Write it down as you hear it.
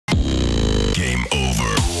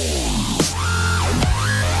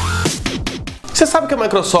Você sabe que a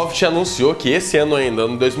Microsoft anunciou que esse ano ainda,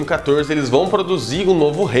 em 2014, eles vão produzir um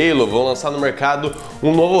novo Halo, vão lançar no mercado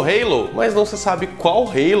um novo Halo, mas não se sabe qual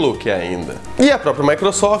Halo que é ainda. E a própria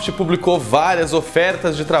Microsoft publicou várias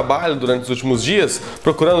ofertas de trabalho durante os últimos dias,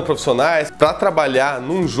 procurando profissionais para trabalhar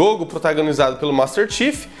num jogo protagonizado pelo Master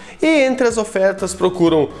Chief, e entre as ofertas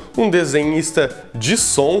procuram um desenhista de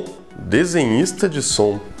som. Desenhista de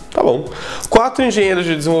som. Tá bom. 4 engenheiros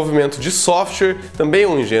de desenvolvimento de software, também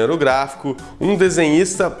um engenheiro gráfico, um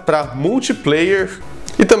desenhista para multiplayer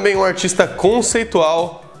e também um artista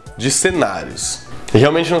conceitual de cenários. E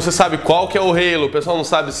realmente não se sabe qual que é o Halo, o pessoal não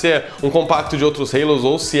sabe se é um compacto de outros Halos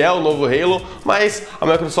ou se é o novo Halo, mas a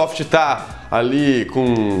Microsoft está ali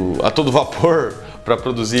a todo vapor para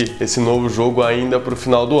produzir esse novo jogo ainda para o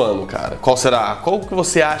final do ano, cara. Qual será? Qual que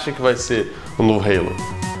você acha que vai ser o novo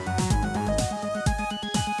Halo?